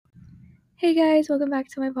Hey guys, welcome back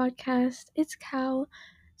to my podcast. It's Cal.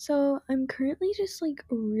 So I'm currently just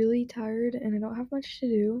really tired and I don't have much to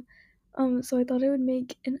do. So I thought I would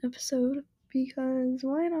make an episode because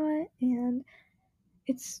why not? And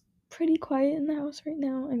it's pretty quiet in the house right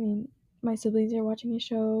now. I mean, my siblings are watching a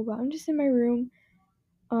show, but I'm just in my room,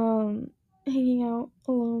 hanging out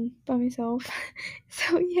alone by myself.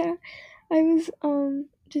 So yeah, I was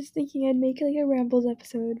just thinking I'd make a rambles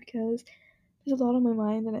episode because there's a lot on my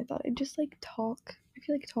mind and I thought I'd just talk. I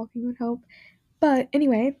feel like talking would help. But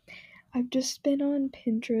anyway, I've just been on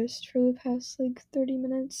Pinterest for the past 30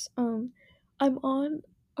 minutes. I'm on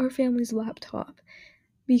our family's laptop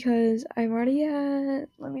because I'm already at,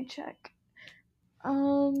 let me check.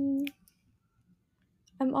 I'm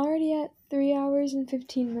already at 3 hours and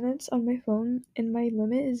 15 minutes on my phone and my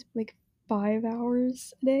limit is 5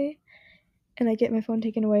 hours a day. And I get my phone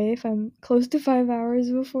taken away if I'm close to 5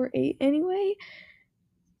 hours before 8 anyway.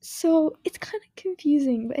 So it's kind of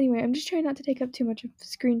confusing, but anyway, I'm just trying not to take up too much of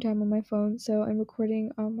screen time on my phone, so I'm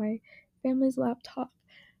recording on my family's laptop.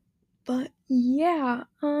 But yeah,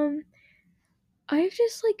 I've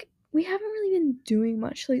just we haven't really been doing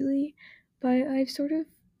much lately, but I've sort of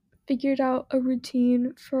figured out a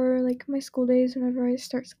routine for my school days whenever I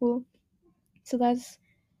start school. So that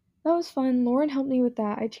was fun. Lauren helped me with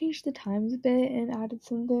that. I changed the times a bit and added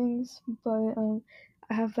some things, but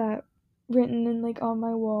I have that written in on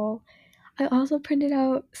my wall. I also printed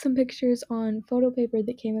out some pictures on photo paper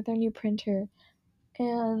that came with our new printer.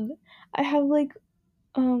 And I have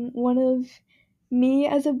one of me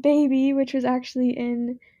as a baby, which was actually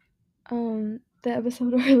in the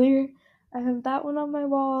episode earlier. I have that one on my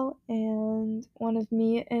wall and one of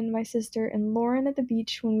me and my sister and Lauren at the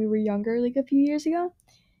beach when we were younger, a few years ago.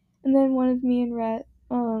 And then one of me and Rhett.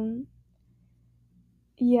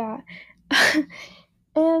 Yeah.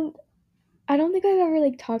 And I don't think I've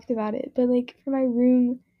ever talked about it, but for my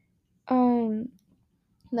room,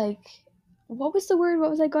 like what was the word?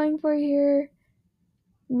 What was I going for here?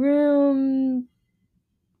 Room.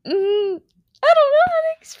 I don't know how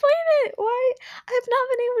to explain it. Why? I've not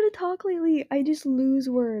been able to talk lately. I just lose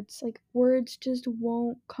words. Words just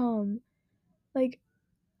won't come.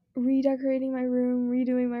 Redecorating my room,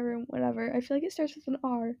 redoing my room, whatever. I feel like it starts with an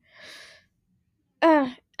R.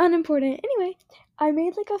 Unimportant. Anyway, I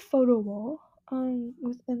made a photo wall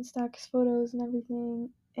with Instax photos and everything,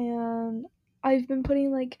 and I've been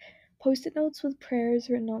putting post-it notes with prayers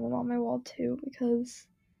written on them on my wall too because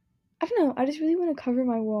I don't know, I just really want to cover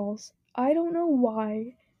my walls. I don't know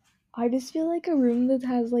why. I just feel like a room that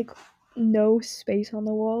has no space on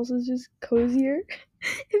the walls is just cozier,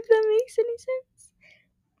 if that makes any sense.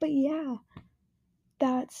 But yeah,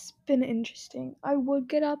 that's been interesting. I would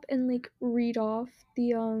get up and read off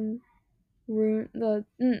the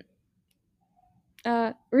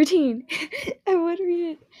routine. I would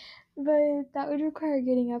read it, but that would require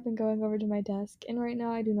getting up and going over to my desk, and right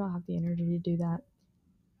now I do not have the energy to do that.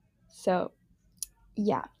 So,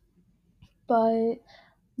 yeah. But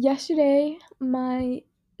yesterday my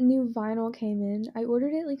new vinyl came in. I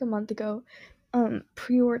ordered it a month ago.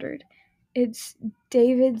 Pre-ordered. It's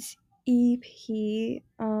David's EP,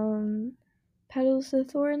 Petals to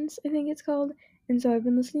Thorns, I think it's called. And so I've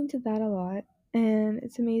been listening to that a lot, and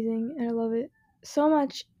it's amazing, and I love it so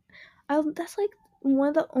much. That's one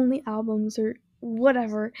of the only albums or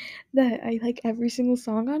whatever that I like every single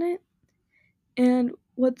song on it. And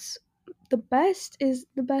what's the best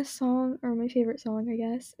song, or my favorite song, I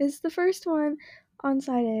guess, is the first one on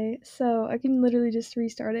side A. So I can literally just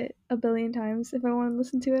restart it a billion times if I want to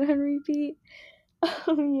listen to it on repeat.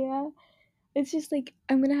 Yeah. It's just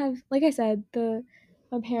I'm gonna have, like I said,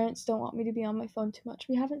 my parents don't want me to be on my phone too much.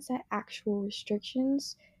 We haven't set actual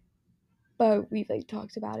restrictions, but we've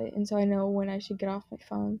talked about it, and so I know when I should get off my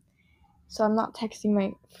phone. So I'm not texting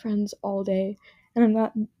my friends all day, and I'm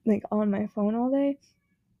not on my phone all day.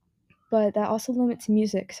 But that also limits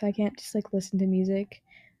music, so I can't just listen to music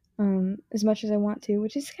as much as I want to,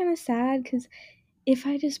 which is kind of sad because if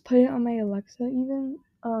I just put it on my Alexa, even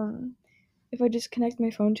if I just connect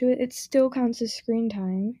my phone to it, it still counts as screen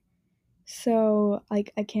time. So I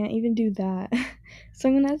can't even do that. So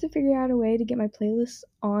I'm gonna have to figure out a way to get my playlists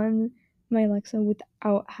on my Alexa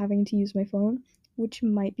without having to use my phone, which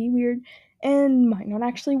might be weird and might not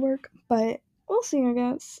actually work, but we'll see, I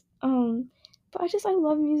guess. But I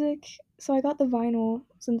love music, so I got the vinyl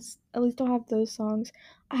since at least I'll have those songs.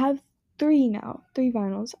 I have three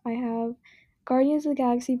vinyls. I have Guardians of the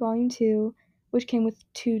Galaxy Volume 2, which came with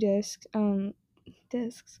 2 discs. Oh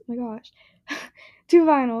my gosh. 2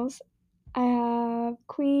 vinyls. I have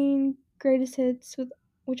Queen Greatest Hits,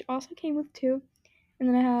 which also came with 2, and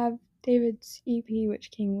then I have David's EP,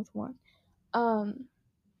 which came with 1. And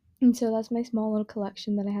so that's my small little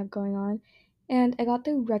collection that I have going on. And I got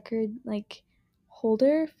the record like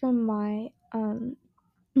holder from my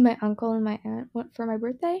uncle and my aunt for my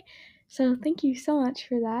birthday. So thank you so much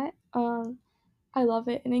for that. I love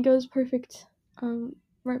it, and it goes perfect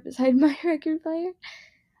right beside my record player.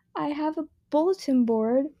 I have a bulletin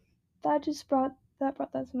board that brought that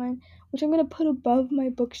to mind, which I'm gonna put above my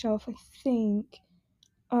bookshelf, I think.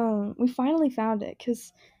 We finally found it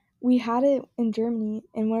because we had it in Germany,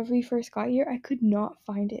 and whenever we first got here, I could not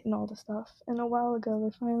find it in all the stuff. And a while ago,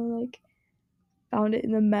 I finally like found it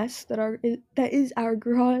in the mess that is our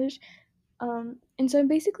garage. And so I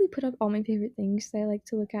basically put up all my favorite things that I like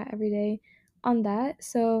to look at every day on that.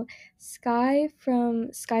 So Sky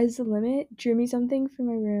from Sky's the Limit drew me something for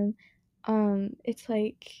my room. It's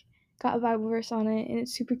like got a Bible verse on it, and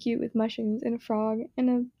it's super cute with mushrooms and a frog and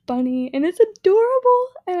a bunny, and it's adorable,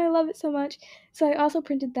 and I love it so much. So I also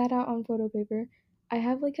printed that out on photo paper. I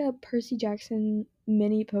have like a Percy Jackson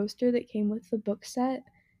mini poster that came with the book set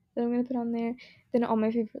that I'm gonna put on there. Then all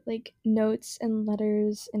my favorite like notes and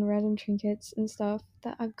letters and random trinkets and stuff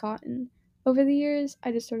that I've gotten over the years,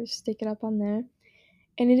 I just sort of stick it up on there.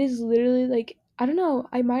 And it is literally like, I don't know,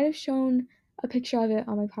 I might have shown a picture of it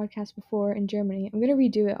on my podcast before in Germany. I'm gonna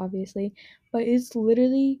redo it obviously, but it's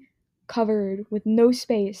literally covered with no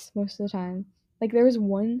space most of the time. Like there was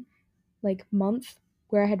one like month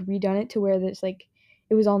where I had redone it to where there's like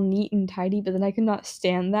it was all neat and tidy, but then I could not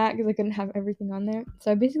stand that because I couldn't have everything on there.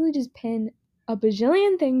 So I basically just pin a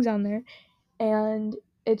bajillion things on there, and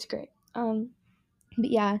it's great. But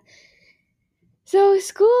yeah. So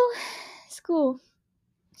school,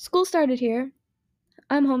 school started here.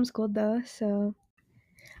 I'm homeschooled though, so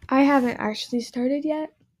I haven't actually started yet.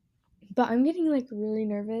 But I'm getting like really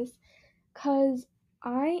nervous because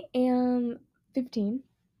I am 15.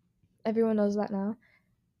 Everyone knows that now.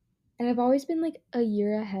 And I've always been like a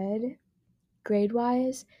year ahead grade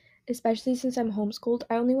wise, especially since I'm homeschooled.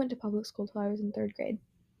 I only went to public school till I was in third grade.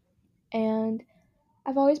 And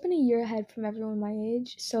I've always been a year ahead from everyone my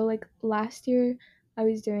age. So like last year I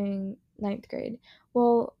was doing ninth grade.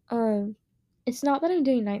 Well, it's not that I'm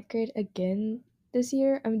doing ninth grade again this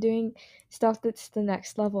year. I'm doing stuff that's the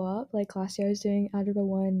next level up. Like last year I was doing algebra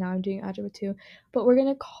 1, now I'm doing algebra 2. But we're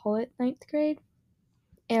gonna call it ninth grade,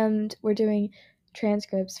 and we're doing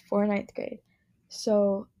transcripts for ninth grade.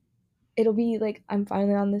 So it'll be like I'm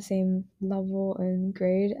finally on the same level and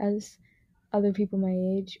grade as other people my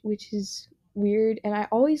age, which is weird. And I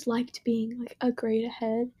always liked being like a grade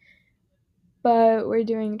ahead, but we're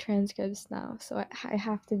doing transcripts now, so I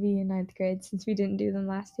have to be in ninth grade since we didn't do them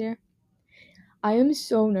last year. I am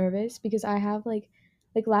so nervous because I have like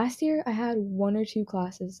last year I had one or two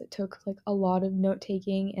classes that took like a lot of note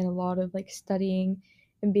taking and a lot of like studying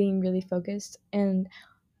and being really focused, and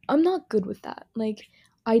I'm not good with that. Like,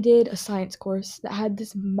 I did a science course that had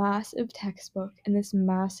this massive textbook and this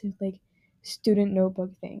massive, like, student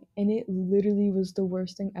notebook thing, and it literally was the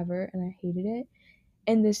worst thing ever, and I hated it.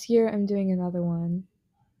 And this year, I'm doing another one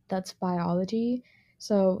that's biology.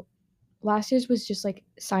 So, last year's was just like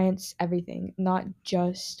science everything, not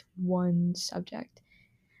just one subject.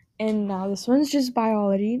 And now this one's just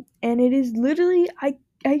biology, and it is literally, I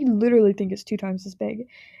literally think it's 2 times as big.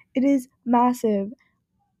 It is massive.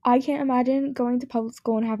 I can't imagine going to public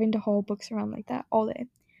school and having to haul books around like that all day.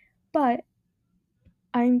 But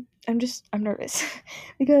I'm nervous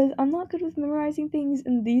because I'm not good with memorizing things,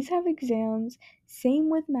 and these have exams.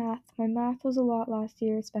 Same with math. My math was a lot last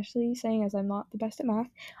year, especially saying as I'm not the best at math.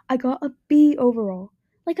 I got a B overall.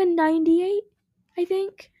 Like a 98, I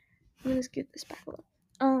think. Let me just get this back a little.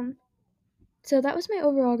 So that was my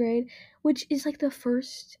overall grade, which is like the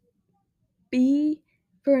first B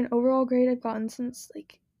for an overall grade I've gotten since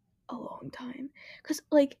like a long time. Cause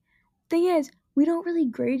like thing is, we don't really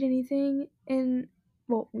grade anything in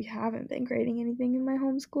well, we haven't been grading anything in my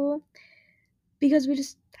homeschool because we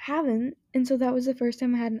just haven't. And so that was the first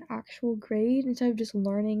time I had an actual grade instead of just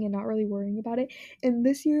learning and not really worrying about it. And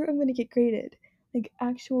this year I'm gonna get graded. Like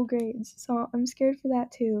actual grades. So I'm scared for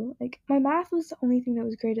that too. Like my math was the only thing that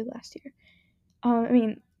was graded last year. I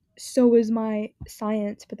mean, so was my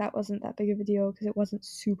science, but that wasn't that big of a deal because it wasn't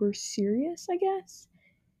super serious, I guess.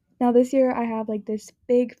 Now this year I have like this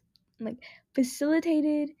big, like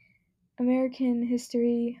facilitated American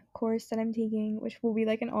history course that I'm taking, which will be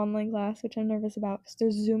like an online class, which I'm nervous about because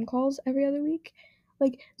there's Zoom calls every other week.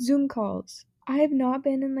 Like Zoom calls. I have not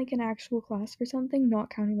been in like an actual class for something, not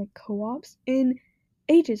counting like co-ops, in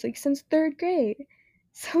ages, like since third grade.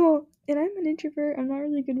 So, and I'm an introvert. I'm not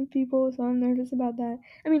really good with people, so I'm nervous about that.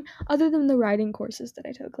 I mean, other than the writing courses that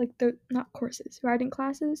I took, like the not courses, writing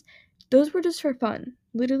classes, those were just for fun,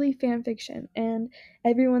 literally fan fiction. And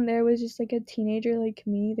everyone there was just like a teenager like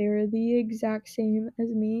me. They were the exact same as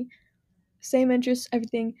me, same interests,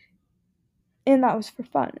 everything. And that was for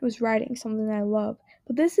fun. It was writing, something that I love.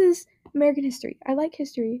 But this is American history. I like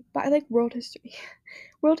history, but I like world history.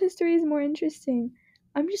 World history is more interesting.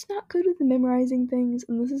 I'm just not good with memorizing things,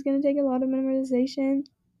 and this is going to take a lot of memorization.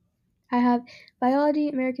 I have biology,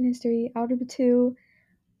 American history, algebra 2.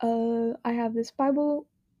 I have this Bible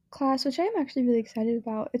class, which I am actually really excited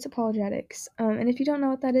about. It's apologetics. And if you don't know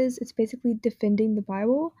what that is, it's basically defending the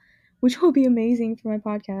Bible, which will be amazing for my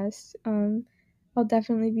podcast. I'll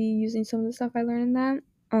definitely be using some of the stuff I learned in that.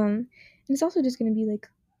 And it's also just going to be like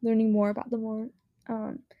learning more about the more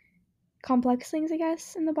complex things, I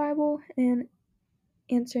guess, in the Bible and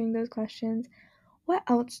answering those questions. What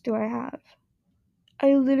else do I have?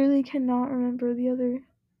 I literally cannot remember the other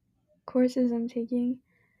courses I'm taking.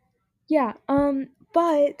 Yeah,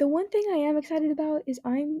 but the one thing I am excited about is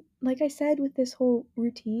I'm like I said with this whole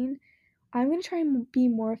routine, I'm gonna try and be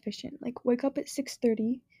more efficient. Like wake up at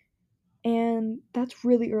 6:30, and that's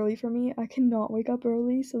really early for me. I cannot wake up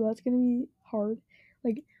early, so that's gonna be hard.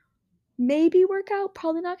 Like maybe workout,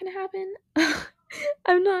 probably not gonna happen.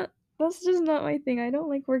 I'm not. That's just not my thing. I don't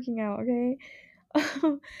like working out. Okay,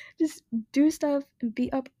 just do stuff and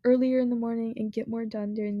be up earlier in the morning and get more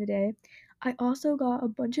done during the day. I also got a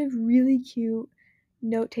bunch of really cute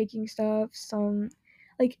note taking stuff. Some,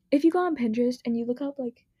 like, if you go on Pinterest and you look up,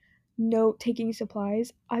 like, note taking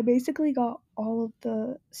supplies, I basically got all of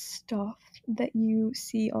the stuff that you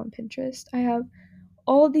see on Pinterest. I have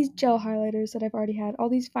all of these gel highlighters that I've already had, all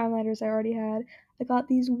these fine liners I already had. I got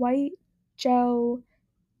these white gel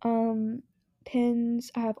um,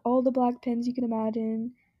 pins. I have all the black pins you can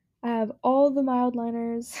imagine. I have all the mild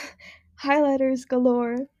liners, highlighters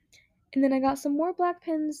galore. And then I got some more black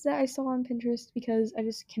pins that I saw on Pinterest because I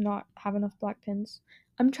just cannot have enough black pins.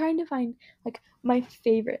 I'm trying to find like my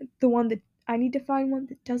favorite, the one that I need to find one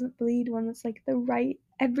that doesn't bleed, one that's like the right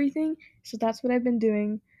everything. So that's what I've been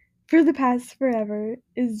doing for the past forever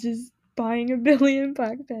is just buying a billion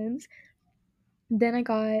black pens. Then I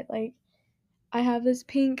got like I have this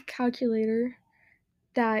pink calculator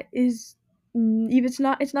that is even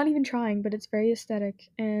it's not even trying, but it's very aesthetic,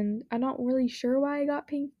 and I'm not really sure why I got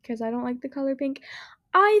pink because I don't like the color pink.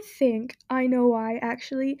 I think I know why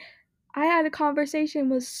actually. I had a conversation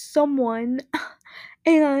with someone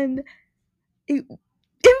and it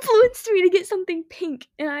influenced me to get something pink,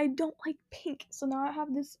 and I don't like pink, so now I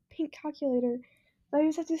have this pink calculator that I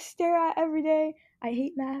just have to stare at every day. I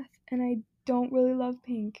hate math and I don't really love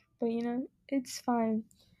pink, but it's fine.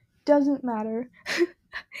 Doesn't matter.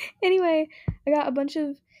 Anyway, I got a bunch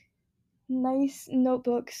of nice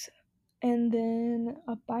notebooks and then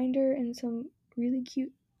a binder and some really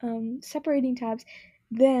cute separating tabs.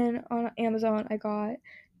 Then on Amazon, I got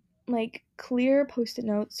like clear post-it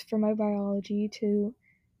notes for my biology to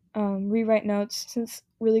rewrite notes. Since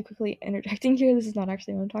really quickly interjecting here, this is not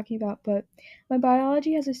actually what I'm talking about, but my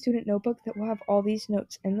biology has a student notebook that will have all these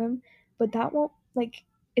notes in them, but that won't like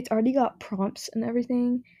it's already got prompts and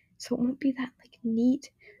everything, so it won't be that like neat.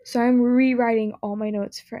 So I'm rewriting all my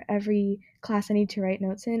notes for every class I need to write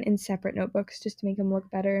notes in separate notebooks just to make them look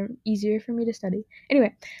better and easier for me to study.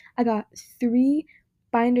 Anyway, I got 3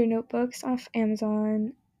 binder notebooks off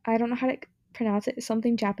Amazon. I don't know how to pronounce it. It's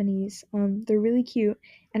something Japanese. They're really cute,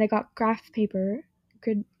 and I got graph paper,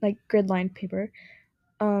 grid lined paper,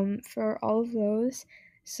 for all of those,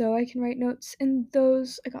 so I can write notes in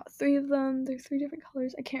those. I got 3 of them. They're 3 different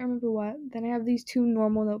colors. I can't remember what. Then I have these 2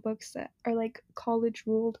 normal notebooks that are like college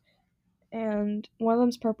ruled, and one of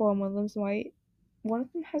them's purple and one of them's white. One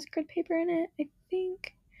of them has grid paper in it, I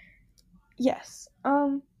think. Yes.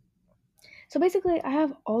 So basically, I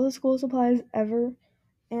have all the school supplies ever,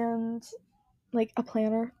 and like a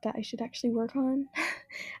planner that I should actually work on.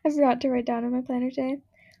 I forgot to write down in my planner today.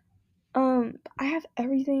 I have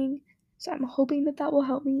everything, so I'm hoping that that will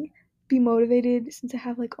help me be motivated since I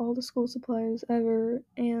have like all the school supplies ever,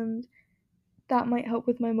 and that might help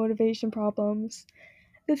with my motivation problems.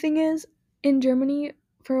 The thing is, in Germany,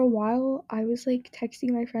 for a while, I was like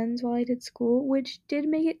texting my friends while I did school, which did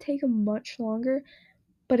make it take a much longer,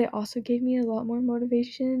 but it also gave me a lot more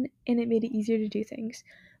motivation and it made it easier to do things.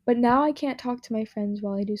 But now I can't talk to my friends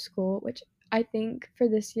while I do school, which I think for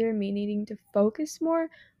this year, me needing to focus more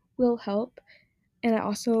will help. And I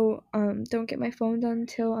also don't get my phone done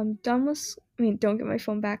till I'm done with. Don't get my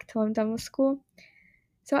phone back till I'm done with school.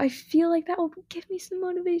 So I feel like that will give me some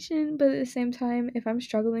motivation, but at the same time, if I'm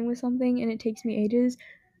struggling with something and it takes me ages,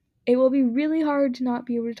 it will be really hard to not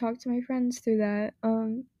be able to talk to my friends through that.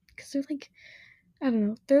 Because they're like, I don't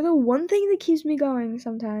know, they're the one thing that keeps me going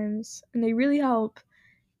sometimes, and they really help.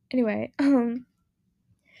 Anyway,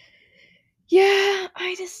 yeah,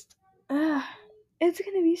 it's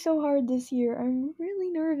gonna be so hard this year. I'm really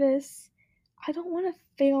nervous. I don't want to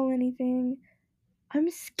fail anything.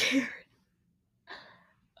 I'm scared.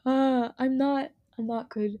 I'm not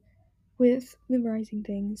good with memorizing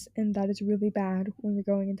things, and that is really bad when you're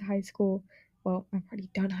going into high school. Well, I've already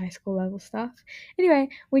done high school level stuff. Anyway,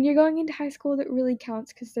 when you're going into high school, that really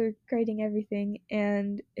counts because they're grading everything,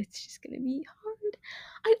 and it's just gonna be hard.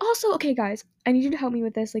 Okay, guys, I need you to help me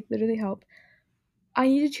with this, like, literally help. I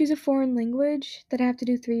need to choose a foreign language that I have to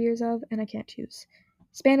do 3 years of, and I can't choose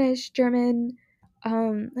Spanish, German.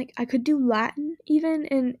 Like, I could do Latin even,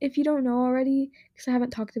 and if you don't know already, because I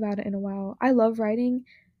haven't talked about it in a while, I love writing.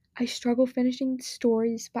 I struggle finishing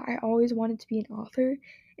stories, but I always wanted to be an author,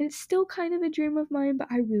 and it's still kind of a dream of mine, but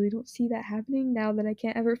I really don't see that happening now that I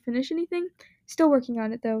can't ever finish anything. Still working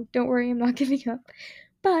on it though. Don't worry, I'm not giving up.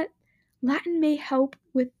 But Latin may help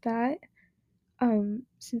with that,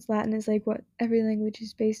 since Latin is like what every language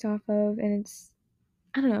is based off of, and it's,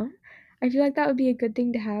 I don't know. I feel like that would be a good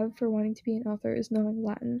thing to have for wanting to be an author, is knowing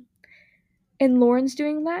Latin. And Lauren's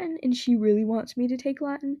doing Latin, and she really wants me to take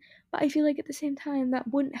Latin, but I feel like at the same time that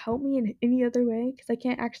wouldn't help me in any other way because I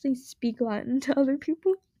can't actually speak Latin to other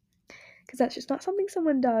people because that's just not something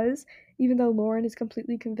someone does, even though Lauren is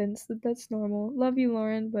completely convinced that that's normal. Love you,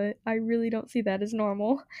 Lauren, but I really don't see that as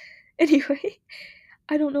normal. Anyway,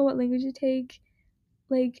 I don't know what language to take.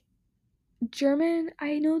 Like, German,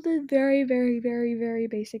 I know the very, very, very, very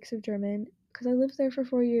basics of German because I lived there for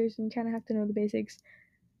 4 years and kind of have to know the basics.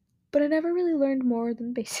 But I never really learned more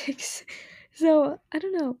than basics. So, I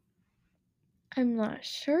don't know. I'm not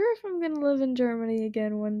sure if I'm gonna live in Germany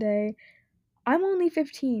again one day. I'm only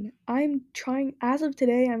 15. As of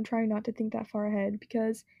today, I'm trying not to think that far ahead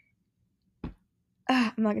because,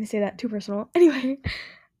 I'm not gonna say that, too personal. Anyway,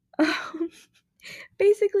 um,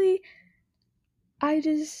 basically, I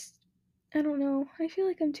just, I don't know. I feel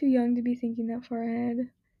like I'm too young to be thinking that far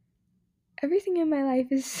ahead. Everything in my life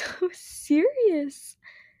is so serious.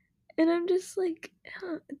 And I'm just like,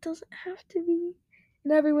 it doesn't have to be.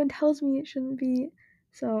 And everyone tells me it shouldn't be.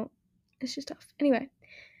 So it's just tough. Anyway,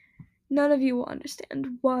 none of you will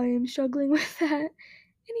understand why I'm struggling with that.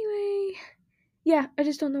 Anyway, yeah, I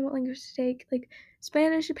just don't know what language to take. Like,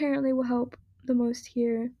 Spanish apparently will help the most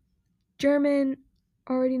here. German,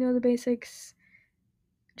 already know the basics.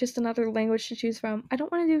 Just another language to choose from. I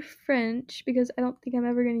don't want to do French because I don't think I'm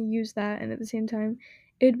ever going to use that. And at the same time,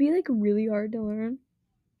 it'd be like really hard to learn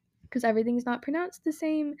because everything's not pronounced the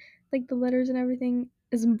same, like the letters and everything,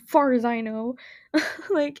 as far as I know.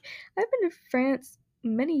 Like, I've been to France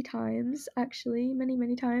many times, actually, many,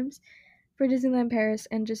 many times, for Disneyland Paris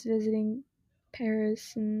and just visiting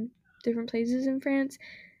Paris and different places in France.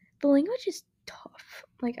 The language is tough.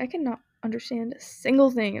 Like, I cannot understand a single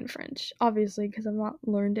thing in French, obviously, because I've not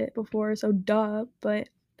learned it before, so duh, but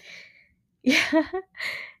yeah.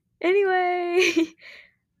 Anyway,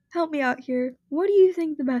 help me out here. What do you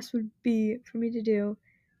think the best would be for me to do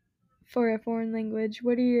for a foreign language?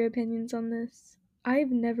 What are your opinions on this?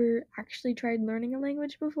 I've never actually tried learning a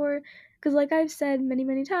language before, because like I've said many,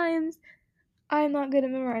 many times, I'm not good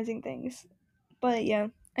at memorizing things. But yeah,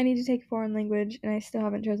 I need to take a foreign language, and I still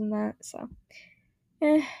haven't chosen that, so.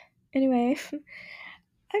 Anyway,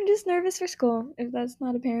 I'm just nervous for school, if that's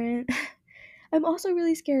not apparent. I'm also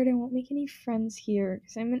really scared I won't make any friends here,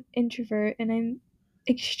 because I'm an introvert, and I'm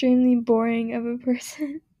extremely boring of a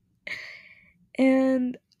person.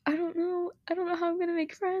 And I don't know how I'm gonna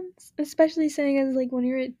make friends. Especially saying as like when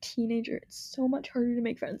you're a teenager, it's so much harder to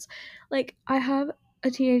make friends. Like, I have a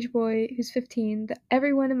teenage boy who's 15 that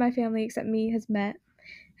everyone in my family except me has met.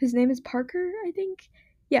 His name is Parker, I think.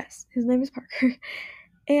 Yes, his name is Parker.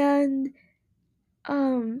 And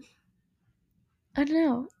um I don't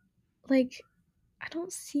know. Like, I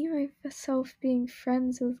don't see myself being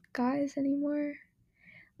friends with guys anymore.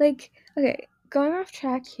 Like, okay, going off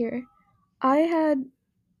track here.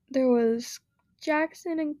 There was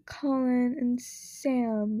Jackson and Colin and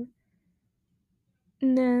Sam,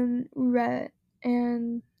 and then Rhett,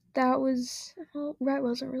 and Rhett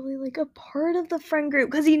wasn't really like a part of the friend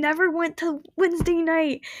group because he never went to Wednesday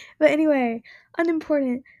night. But anyway,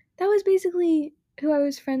 unimportant. That was basically who I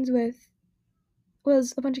was friends with,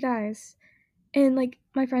 was a bunch of guys, and like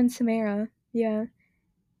my friend Samara, yeah,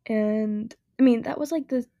 and I mean that was like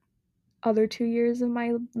the other 2 years of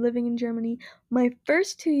my living in Germany. My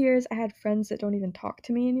first 2 years, I had friends that don't even talk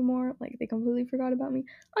to me anymore. Like, they completely forgot about me.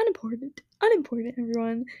 Unimportant. Unimportant,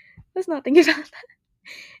 everyone. Let's not think about that.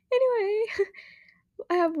 Anyway,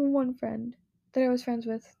 I have one friend that I was friends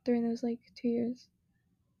with during those, like, 2 years.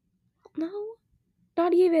 No,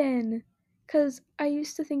 not even. Because I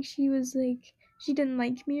used to think she was, like, she didn't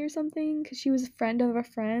like me or something because she was a friend of a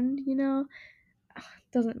friend, you know?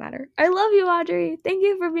 Doesn't matter. I love you, Audrey. Thank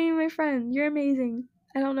you for being my friend. You're amazing.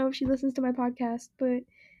 I don't know if she listens to my podcast, but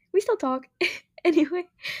we still talk. Anyway,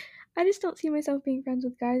 I just don't see myself being friends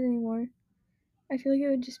with guys anymore. I feel like it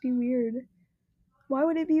would just be weird. Why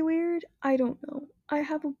would it be weird? I don't know. I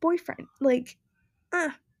have a boyfriend. Like,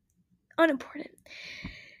 unimportant.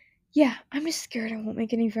 Yeah, I'm just scared I won't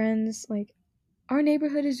make any friends. Like, our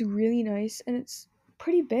neighborhood is really nice and it's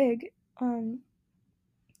pretty big.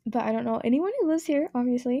 But I don't know anyone who lives here,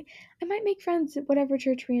 obviously. I might make friends at whatever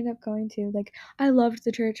church we end up going to. Like, I loved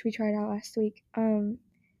the church we tried out last week.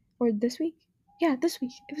 Or this week? Yeah, this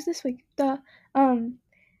week. It was this week. The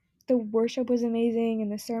worship was amazing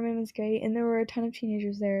and the sermon was great and there were a ton of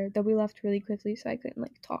teenagers there that we left really quickly so I couldn't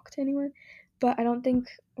like talk to anyone. But I don't think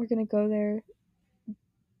we're gonna go there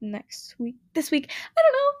next week. This week. I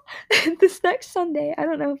don't know. This next Sunday. I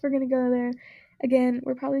don't know if we're gonna go there. Again,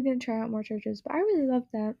 we're probably gonna try out more churches, but I really love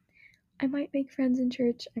that. I might make friends in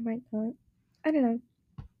church, I might not. I don't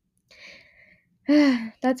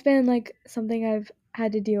know. That's been like something I've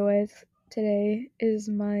had to deal with today is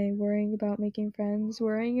my worrying about making friends,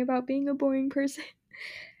 worrying about being a boring person.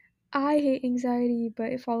 I hate anxiety,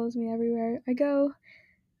 but it follows me everywhere I go,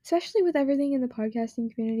 especially with everything in the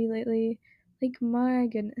podcasting community lately. Like, my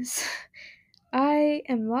goodness. I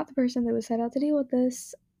am not the person that was set out to deal with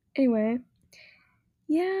this. Anyway,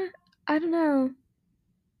 yeah, I don't know.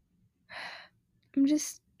 I'm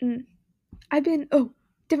just,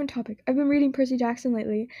 different topic. I've been reading Percy Jackson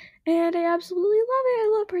lately, and I absolutely love it.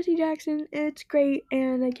 I love Percy Jackson. It's great,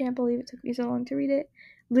 and I can't believe it took me so long to read it.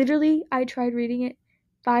 Literally, I tried reading it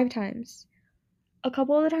 5 times. A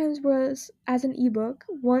couple of the times was as an ebook,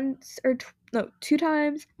 once or 2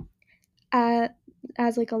 times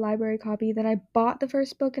as like a library copy. Then I bought the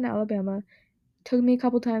first book in Alabama. Took me a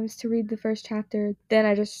couple times to read the first chapter, then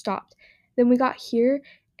I just stopped. Then we got here,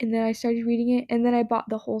 and then I started reading it, and then I bought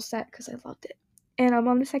the whole set because I loved it. And I'm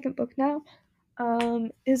on the second book now.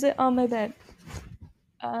 Is it on my bed?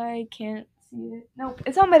 I can't see it. Nope,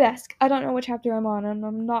 it's on my desk. I don't know what chapter I'm on, and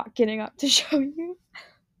I'm not getting up to show you.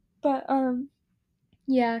 But,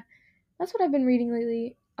 yeah, that's what I've been reading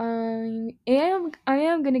lately. I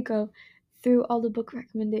am gonna go through all the book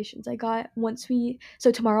recommendations I got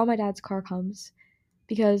so tomorrow my dad's car comes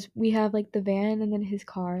because we have like the van and then his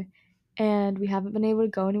car and we haven't been able to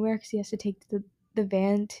go anywhere because he has to take the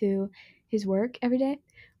van to his work every day,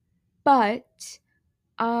 but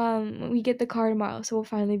we get the car tomorrow so we'll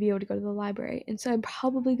finally be able to go to the library, and so I'm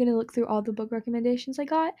probably going to look through all the book recommendations I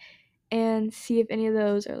got and see if any of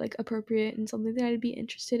those are like appropriate and something that I'd be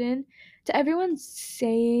interested in. To everyone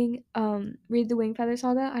saying read the Wingfeather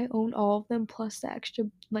Saga, I own all of them plus the extra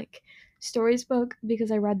like stories book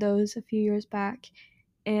because I read those a few years back,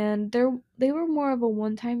 and they were more of a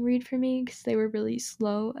one-time read for me because they were really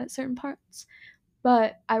slow at certain parts.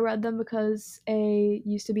 But I read them because a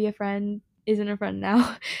used to be a friend isn't a friend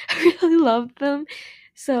now. I really loved them.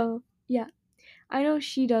 So yeah, I know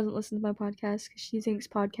she doesn't listen to my podcast because she thinks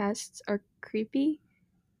podcasts are creepy.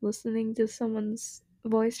 Listening to someone's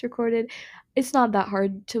voice recorded, it's not that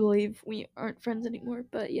hard to believe we aren't friends anymore.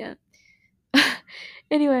 But yeah.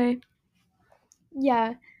 Anyway,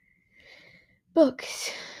 yeah,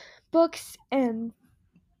 books and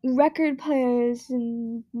record players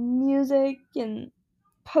and music and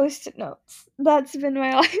post-it notes. That's been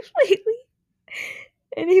my life lately.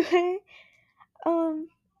 Anyway, um,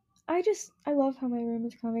 I love how my room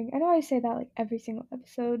is coming. I know I say that like every single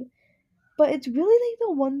episode, but it's really like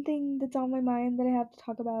the one thing that's on my mind that I have to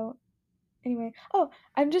talk about. Anyway,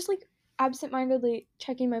 I'm just like absentmindedly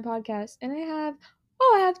checking my podcast, and I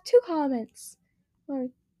have 2 comments, or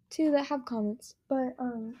 2 that have comments, but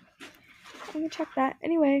let me check that.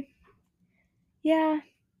 Anyway, yeah,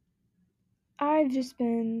 I've just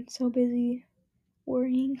been so busy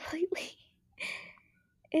worrying lately.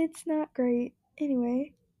 It's not great.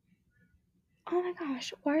 Anyway, oh my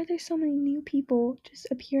gosh, why are there so many new people just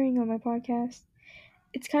appearing on my podcast?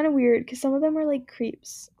 It's kind of weird because some of them are like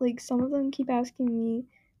creeps. Like, some of them keep asking me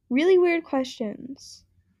really weird questions.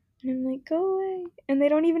 And I'm like, go away. And they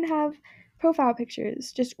don't even have profile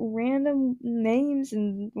pictures, just random names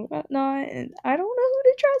and whatnot. And I don't know who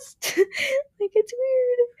to trust. Like, it's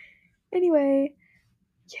weird. Anyway,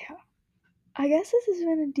 yeah. I guess this has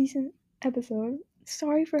been a decent episode.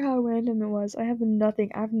 Sorry for how random it was. I have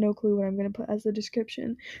no clue what I'm gonna put as the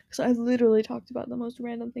description because I literally talked about the most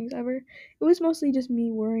random things ever. It was mostly just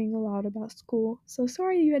me worrying a lot about school, so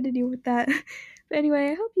sorry you had to deal with that. But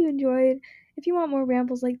anyway, I hope you enjoyed. If you want more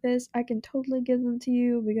rambles like this, I can totally give them to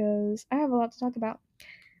you because I have a lot to talk about.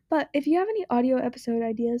 But if you have any audio episode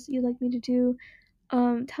ideas you'd like me to do,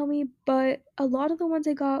 tell me. But a lot of the ones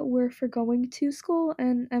I got were for going to school,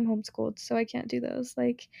 and I'm homeschooled, so I can't do those.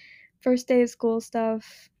 Like, first day of school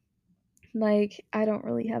stuff, like, I don't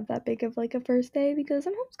really have that big of, like, a first day because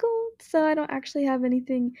I'm homeschooled, so I don't actually have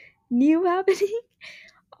anything new happening.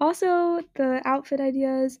 Also, the outfit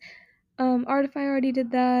ideas, Artify already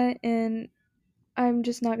did that, and I'm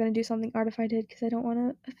just not gonna do something Artify did because I don't want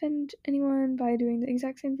to offend anyone by doing the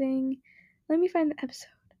exact same thing. Let me find the episode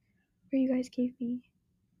where you guys gave me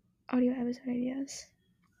audio episode ideas.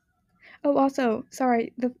 Oh, also,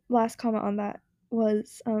 sorry, the last comment on that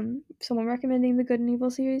was someone recommending the Good and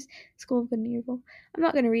Evil series, School of Good and Evil. I'm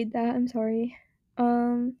not gonna read that. I'm sorry.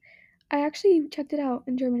 I actually checked it out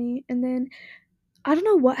in Germany, and then I don't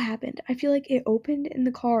know what happened. I feel like it opened in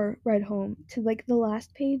the car ride home to like the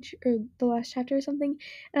last page or the last chapter or something,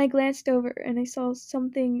 and I glanced over and I saw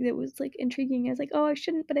something that was like intriguing. I was like, oh, I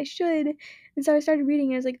shouldn't, but I should, and so I started reading.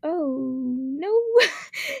 And I was like, oh no,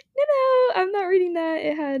 no, I'm not reading that.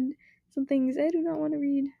 It had some things I do not want to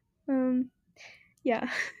read.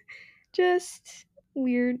 Yeah, just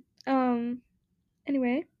weird.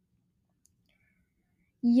 Anyway.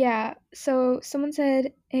 Yeah, so someone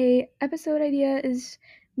said a episode idea is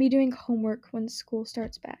me doing homework when school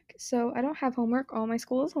starts back. So I don't have homework. All my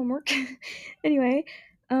school is homework. Anyway,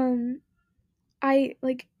 um I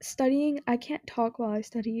like studying. I can't talk while I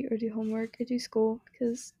study or do homework or do school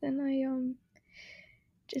because then I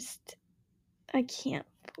just I can't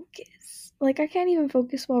focus. Like I can't even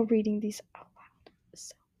focus while reading these out loud.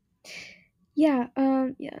 So yeah,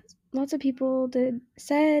 yeah, lots of people did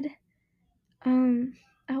said um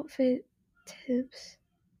outfit tips.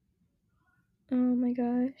 Oh my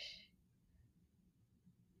gosh.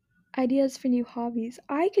 Ideas for new hobbies.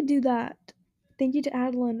 I could do that. Thank you to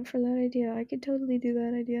Adeline for that idea. I could totally do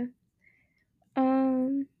that idea.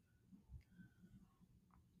 Um,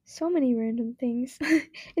 so many random things.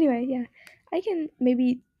 Anyway, yeah. I can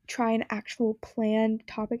maybe try an actual planned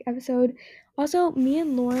topic episode. Also, me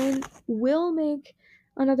and Lauren will make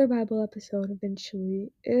another Bible episode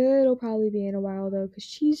eventually. It'll probably be in a while though, because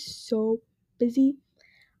she's so busy.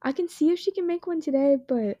 I can see if she can make one today,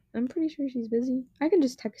 but I'm pretty sure she's busy. I can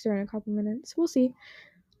just text her in a couple minutes. We'll see.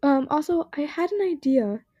 Also, I had an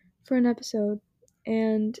idea for an episode,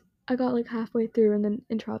 and I got like halfway through and then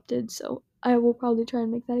interrupted, so I will probably try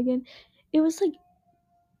and make that again. It was like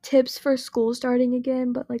tips for school starting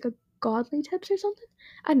again, but like a godly tips or something.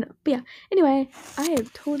 I don't know, but yeah. Anyway, I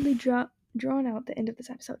have totally drawn out the end of this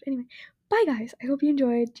episode. Anyway, bye guys. I hope you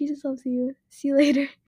enjoyed. Jesus loves you. See you later.